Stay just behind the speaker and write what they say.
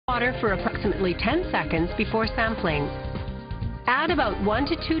water for approximately 10 seconds before sampling. Add about 1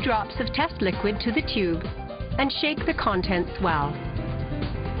 to 2 drops of test liquid to the tube and shake the contents well.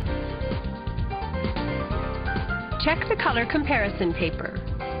 Check the color comparison paper.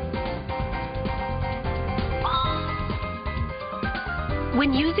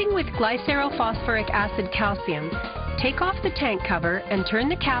 When using with glycerophosphoric acid calcium, take off the tank cover and turn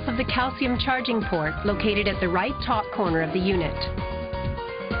the cap of the calcium charging port located at the right top corner of the unit.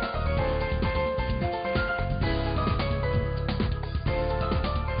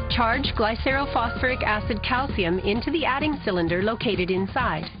 Charge glycerophosphoric acid calcium into the adding cylinder located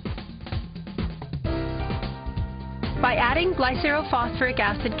inside. By adding glycerophosphoric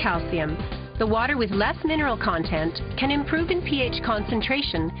acid calcium, the water with less mineral content can improve in pH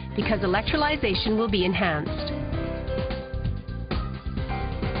concentration because electrolyzation will be enhanced.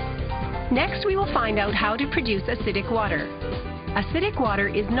 Next, we will find out how to produce acidic water. Acidic water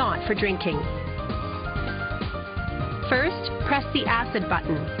is not for drinking. First, press the acid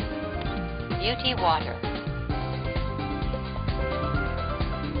button. Beauty water.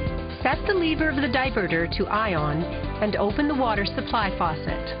 Set the lever of the diverter to ion and open the water supply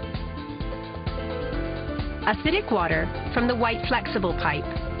faucet. Acidic water from the white flexible pipe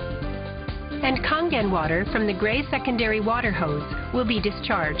and Kangen water from the gray secondary water hose will be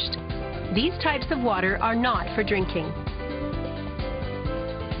discharged. These types of water are not for drinking.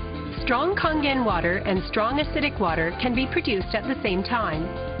 Strong Kangen water and strong acidic water can be produced at the same time.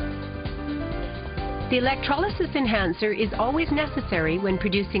 The electrolysis enhancer is always necessary when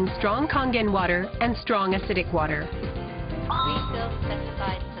producing strong Kangen water and strong acidic water.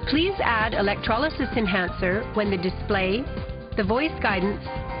 Please add electrolysis enhancer when the display, the voice guidance,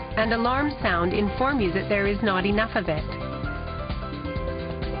 and alarm sound inform you that there is not enough of it.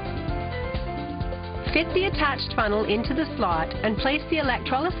 Fit the attached funnel into the slot and place the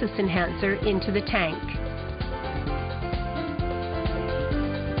electrolysis enhancer into the tank.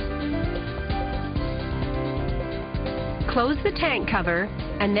 Close the tank cover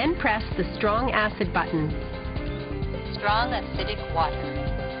and then press the strong acid button. Strong acidic water.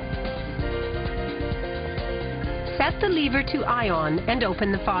 Set the lever to ion and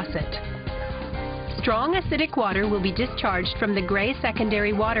open the faucet. Strong acidic water will be discharged from the gray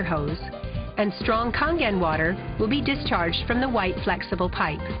secondary water hose, and strong Kangen water will be discharged from the white flexible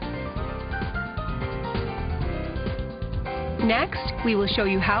pipe. Next, we will show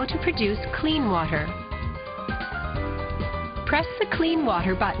you how to produce clean water. Press the Clean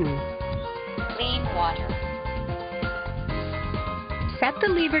Water button. Clean water. Set the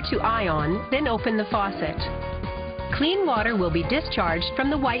lever to ion, then open the faucet. Clean water will be discharged from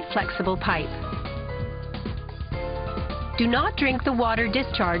the white flexible pipe. Do not drink the water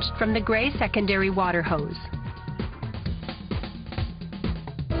discharged from the gray secondary water hose.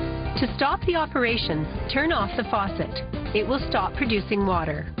 To stop the operation, turn off the faucet. It will stop producing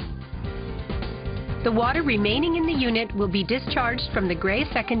water. The water remaining in the unit will be discharged from the gray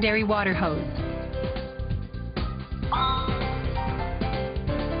secondary water hose.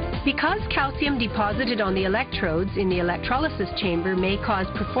 Because calcium deposited on the electrodes in the electrolysis chamber may cause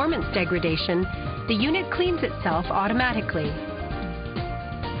performance degradation, the unit cleans itself automatically.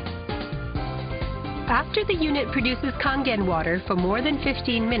 After the unit produces Kangen water for more than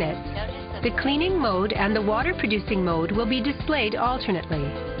 15 minutes, the cleaning mode and the water producing mode will be displayed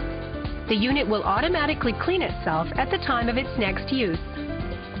alternately. The unit will automatically clean itself at the time of its next use.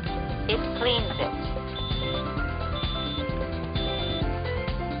 It cleans it.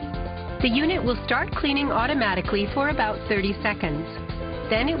 The unit will start cleaning automatically for about 30 seconds.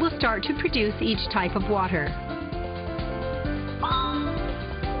 Then it will start to produce each type of water.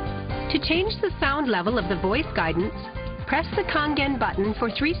 To change the sound level of the voice guidance, press the Kangen button for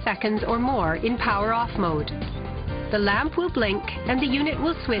 3 seconds or more in power off mode. The lamp will blink and the unit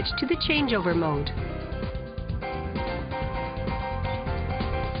will switch to the changeover mode.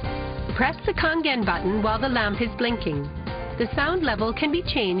 Press the Kangen button while the lamp is blinking. The sound level can be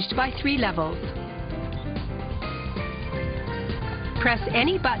changed by 3 levels. Press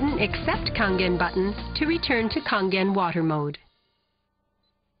any button except Kangen button to return to Kangen water mode.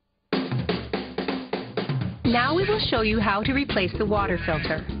 Now we will show you how to replace the water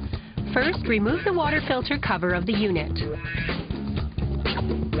filter. First, remove the water filter cover of the unit.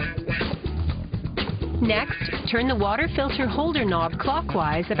 Next, turn the water filter holder knob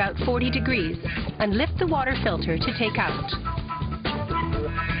clockwise about 40 degrees and lift the water filter to take out.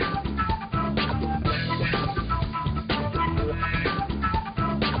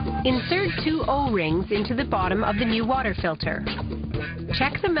 Insert 2 O-rings into the bottom of the new water filter.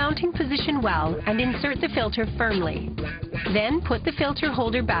 Check the mounting position well and insert the filter firmly. Then put the filter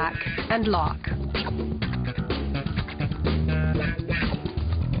holder back and lock.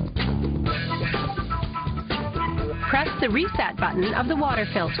 Press the reset button of the water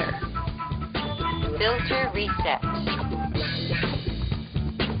filter. Filter reset.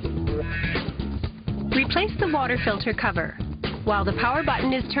 Replace the water filter cover. While the power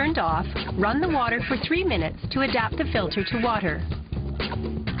button is turned off, run the water for 3 minutes to adapt the filter to water.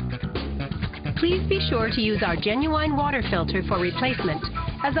 Please be sure to use our genuine water filter for replacement,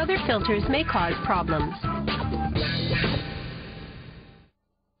 as other filters may cause problems.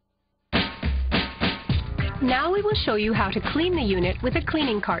 Now we will show you how to clean the unit with a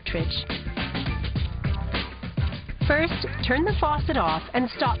cleaning cartridge. First, turn the faucet off and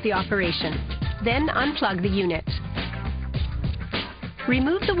stop the operation. Then unplug the unit.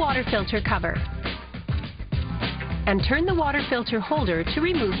 Remove the water filter cover. And turn the water filter holder to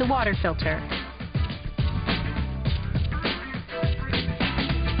remove the water filter.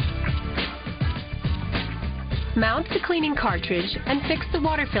 Mount the cleaning cartridge and fix the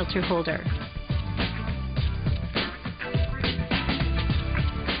water filter holder.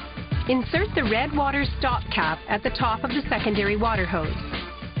 Insert the red water stop cap at the top of the secondary water hose.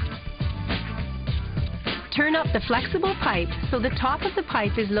 Turn up the flexible pipe so the top of the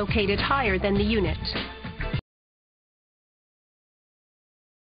pipe is located higher than the unit.